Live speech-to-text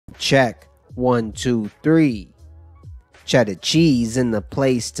Check. 1, 2, 3. Cheddar cheese in the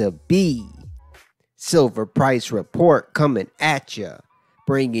place to be. Silver price report coming at ya,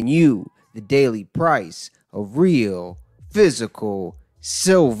 bringing you the daily price of real physical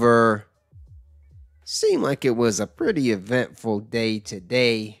silver. Seemed like it was a pretty eventful day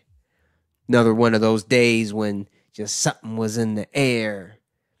today. Another one of those days when just something was in the air.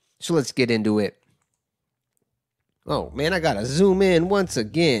 So let's get into it. Oh man, I gotta zoom in once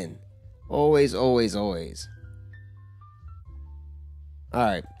again. Always. Alright.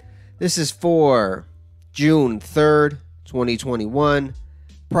 This is for June 3rd, 2021.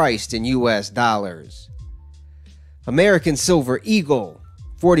 Priced in US dollars. American Silver Eagle,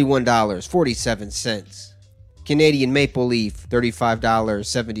 $41.47. Canadian Maple Leaf,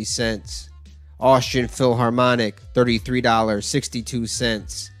 $35.70. Austrian Philharmonic,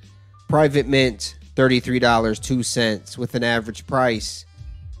 $33.62. Private Mint, $33.02 with an average price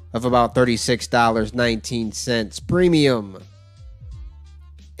of about $36.19. Premium,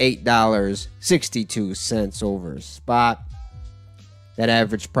 $8.62 over spot. That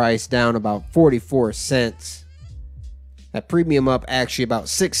average price down about 44 cents. That premium up actually about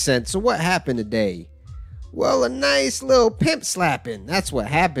 6 cents. So what happened today? Well, a nice little pimp slapping. That's what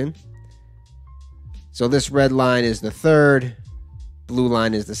happened. So this red line is the third. Blue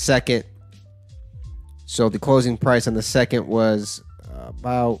line is the second. So the closing price on the second was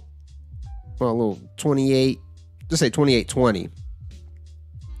about, well, a little 28, let's say 28.20.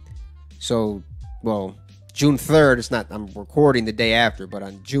 So, well, June 3rd, it's not, I'm recording the day after, but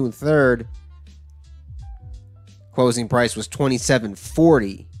on June 3rd, closing price was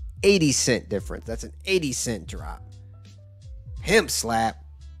 $27.40. 80-cent difference. That's an 80-cent drop. Pimp slap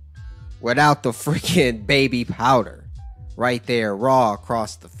without the freaking baby powder. Right there, raw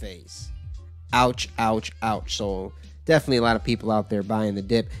across the face. Ouch, ouch, ouch. So definitely a lot of people out there buying the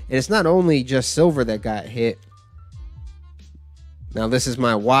dip. And it's not only just silver that got hit. Now this is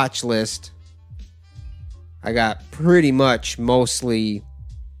my watch list. I got pretty much mostly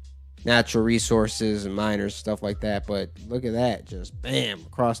natural resources and miners, stuff like that. But look at that. Just bam,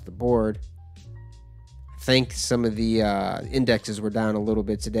 across the board. I think some of the indexes were down a little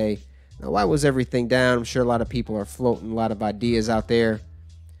bit today. Now, why was everything down? I'm sure a lot of people are floating a lot of ideas out there.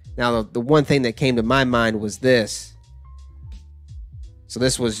 Now, the one thing that came to my mind was this. So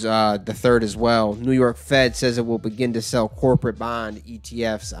this was the third as well. New York Fed says it will begin to sell corporate bond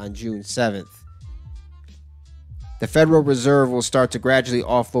ETFs on June 7th. The Federal Reserve will start to gradually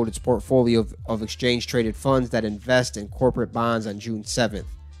offload its portfolio of exchange-traded funds that invest in corporate bonds on June 7th.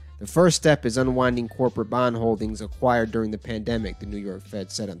 The first step is unwinding corporate bond holdings acquired during the pandemic, the New York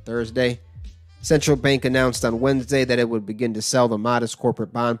Fed said on Thursday. Central Bank announced on Wednesday that it would begin to sell the modest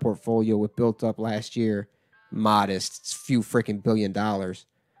corporate bond portfolio it built up last year. Modest. It's a few freaking $1 billion.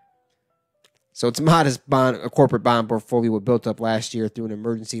 So it's modest a corporate bond portfolio it built up last year through an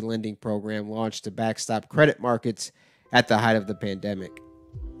emergency lending program launched to backstop credit markets at the height of the pandemic.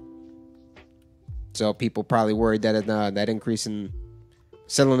 So people probably worried that that increase in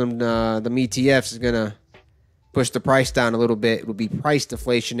selling them ETFs is going to push the price down a little bit. It will be price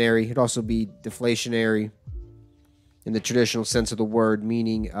deflationary. It'd also be deflationary in the traditional sense of the word,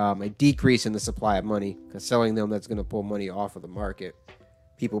 meaning a decrease in the supply of money. Because selling them, that's going to pull money off of the market.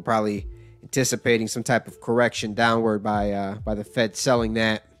 People probably anticipating some type of correction downward by the Fed selling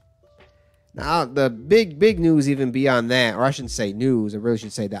that. Now, the big news even beyond that, or I shouldn't say news, I really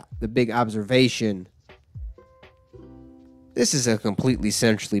should say that the big observation. This is a completely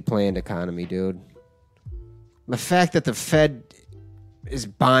centrally planned economy, dude. The fact that the Fed is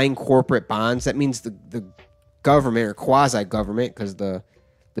buying corporate bonds, that means the government or quasi-government, because the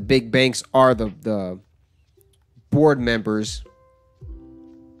big banks are the board members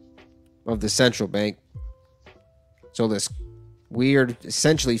of the central bank. So this weird,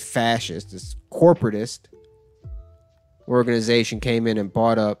 essentially fascist, this corporatist organization came in and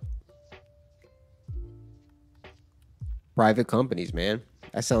bought up private companies, man.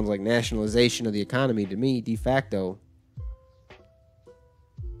 That sounds like nationalization of the economy to me, de facto.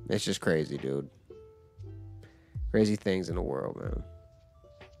 It's just crazy, dude. Crazy things in the world, man.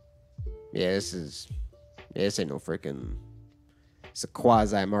 Yeah, this ain't no freaking... It's a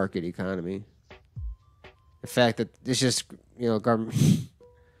quasi-market economy. The fact that it's just, government...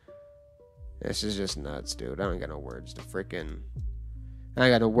 This is just nuts, dude. I don't got no words to freaking... I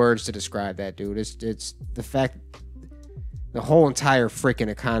ain't got no words to describe that, dude. It's the fact... The whole entire freaking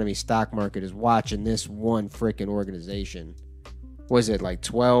economy, stock market, is watching this one freaking organization. Was it like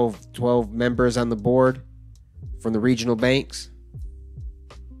 12 members on the board from the regional banks?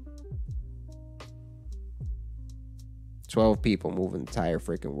 12 people move an entire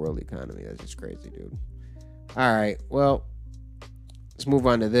freaking world economy. That's just crazy, dude. All right, well, let's move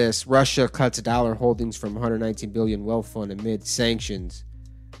on to this. Russia cuts dollar holdings from 119 billion wealth fund amid sanctions.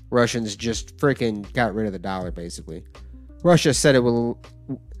 Russians just freaking got rid of the dollar, basically. Russia said it will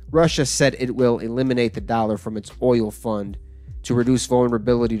eliminate the dollar from its oil fund to reduce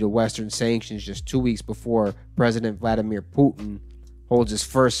vulnerability to Western sanctions just 2 weeks before President Vladimir Putin holds his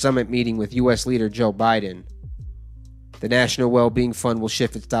first summit meeting with U.S. leader Joe Biden. The National Wellbeing Fund will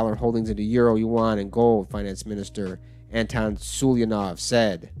shift its dollar holdings into euro, yuan, and gold, Finance Minister Anton Sulyanov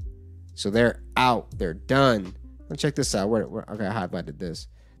said. So they're out. They're done. Let's check this out. Okay, I highlighted this.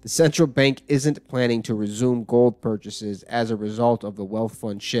 The central bank isn't planning to resume gold purchases as a result of the wealth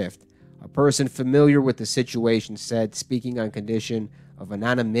fund shift. A person familiar with the situation said, speaking on condition of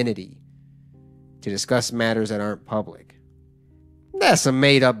anonymity to discuss matters that aren't public. That's some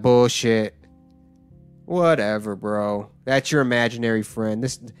made-up bullshit. Whatever, bro. That's your imaginary friend.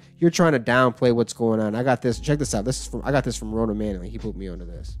 You're trying to downplay what's going on. I got this. Check this out. I got this from Rona Manley. He put me onto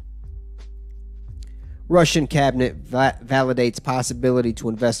this. Russian cabinet validates possibility to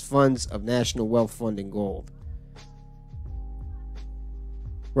invest funds of National Wealth Fund in gold.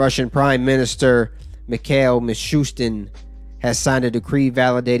 Russian Prime Minister Mikhail Mishustin has signed a decree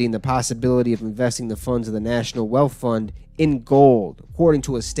validating the possibility of investing the funds of the National Wealth Fund in gold, according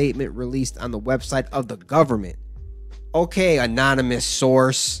to a statement released on the website of the government. Okay, anonymous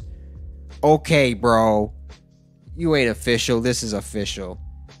source. Okay, bro. You ain't official. This is official.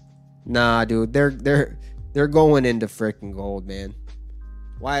 Nah, dude. They're going into freaking gold, man.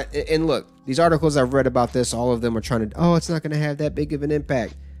 Why? And look, these articles I've read about this, all of them are trying to, it's not going to have that big of an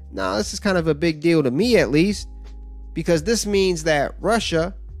impact. No, this is kind of a big deal to me, at least, because this means that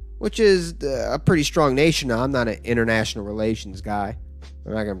Russia, which is a pretty strong nation now, I'm not an international relations guy.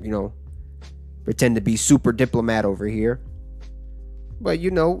 I'm not going to, pretend to be super diplomat over here. But,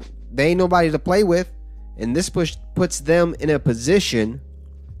 they ain't nobody to play with. And this puts them in a position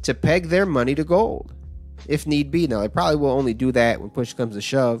to peg their money to gold, if need be. Now, they probably will only do that when push comes to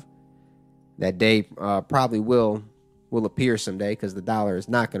shove. That day probably will appear someday, because the dollar is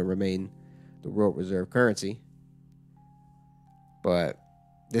not going to remain the world reserve currency. But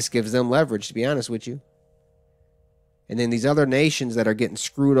this gives them leverage, to be honest with you. And then these other nations that are getting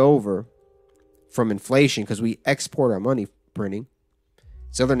screwed over from inflation, because we export our money printing.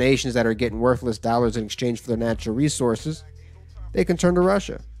 These other nations that are getting worthless dollars in exchange for their natural resources, they can turn to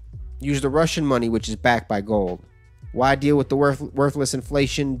Russia. Use the Russian money, which is backed by gold. Why deal with the worthless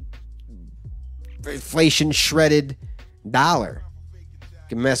inflation shredded dollar? You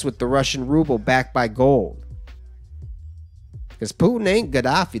can mess with the Russian ruble backed by gold. Because Putin ain't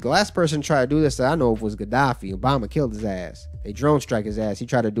Gaddafi. The last person to try to do this that I know of was Gaddafi. Obama killed his ass. They drone strike his ass. He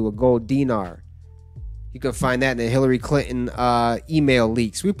tried to do a gold dinar. You can find that in the Hillary Clinton email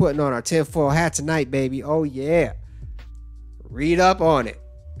leaks. We putting on our tinfoil hat tonight, baby. Oh, yeah. Read up on it.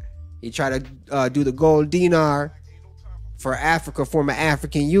 He tried to do the gold dinar for Africa, former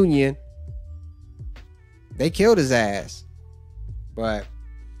African Union. They killed his ass. But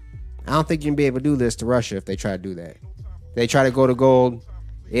I don't think you can be able to do this to Russia if they try to do that. If they try to go to gold,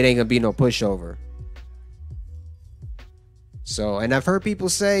 it ain't going to be no pushover. So, and I've heard people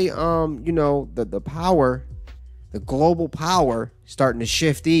say, the power, the global power, starting to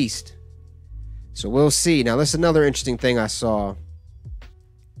shift east. So we'll see. Now, that's another interesting thing I saw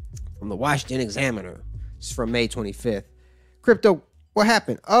from the Washington Examiner. It's from May 25th. Crypto, what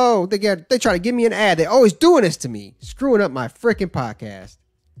happened? Oh, they try to give me an ad. They're always doing this to me, screwing up my freaking podcast.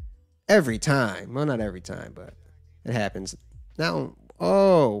 Every time. Well, not every time, but it happens. Now,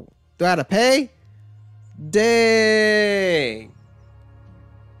 do I have to pay? Dang.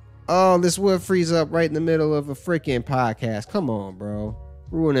 Oh, this would freeze up right in the middle of a freaking podcast. Come on, bro.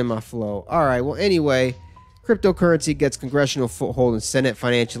 Ruining my flow. All right, well, anyway, cryptocurrency gets congressional foothold in Senate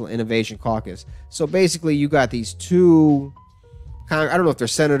Financial Innovation Caucus. So basically, you got these two, I don't know if they're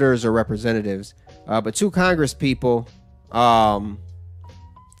senators or representatives, but two Congress people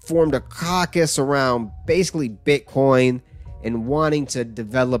formed a caucus around basically Bitcoin and wanting to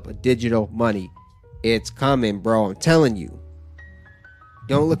develop a digital money. It's coming, bro. I'm telling you.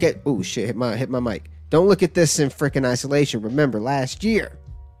 Don't look at... Oh, shit. Hit my mic. Don't look at this in freaking isolation. Remember, last year,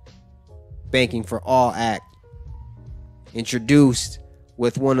 Banking for All Act introduced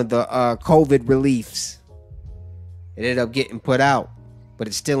with one of the COVID reliefs. It ended up getting put out, but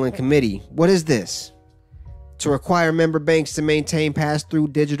it's still in committee. What is this? To require member banks to maintain pass-through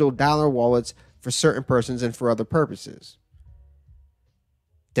digital dollar wallets for certain persons and for other purposes.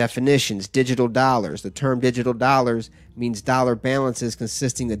 Definitions: digital dollars. The term digital dollars means dollar balances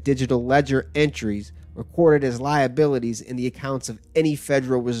consisting of digital ledger entries recorded as liabilities in the accounts of any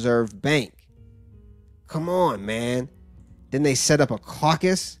Federal Reserve bank. Come on, man. Then they set up a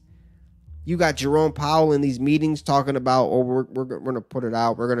caucus. You got Jerome Powell in these meetings talking about, oh, we're going to put it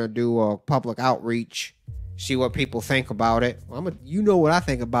out. We're going to do a public outreach. See what people think about it. Well, you know what I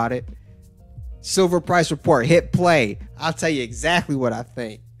think about it. Silver price report. Hit play. I'll tell you exactly what I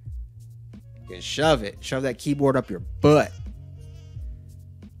think. You can shove it. Shove that keyboard up your butt.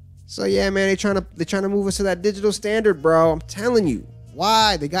 So yeah, man, they're trying to move us to that digital standard, bro. I'm telling you.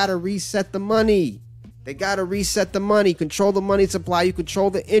 Why? They got to reset the money. They got to reset the money. Control the money supply. You control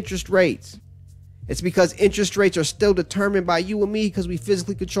the interest rates. It's because interest rates are still determined by you and me because we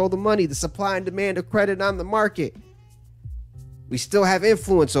physically control the money, the supply and demand of credit on the market. We still have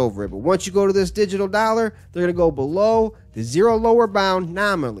influence over it. But once you go to this digital dollar, they're going to go below the zero lower bound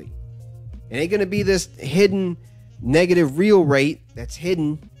nominally. It ain't going to be this hidden negative real rate that's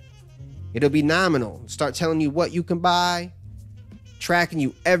hidden. It'll be nominal. Start telling you what you can buy, tracking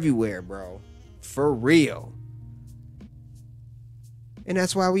you everywhere, bro. For real. And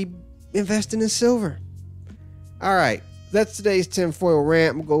that's why we investing in silver. All right. That's today's tinfoil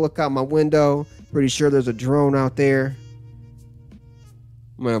rant. I'm going to go look out my window. Pretty sure there's a drone out there.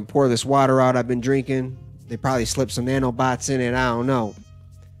 I'm going to pour this water out I've been drinking. They probably slipped some nanobots in it. I don't know.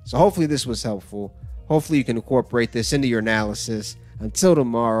 So hopefully this was helpful. Hopefully you can incorporate this into your analysis. Until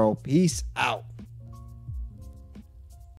tomorrow, peace out.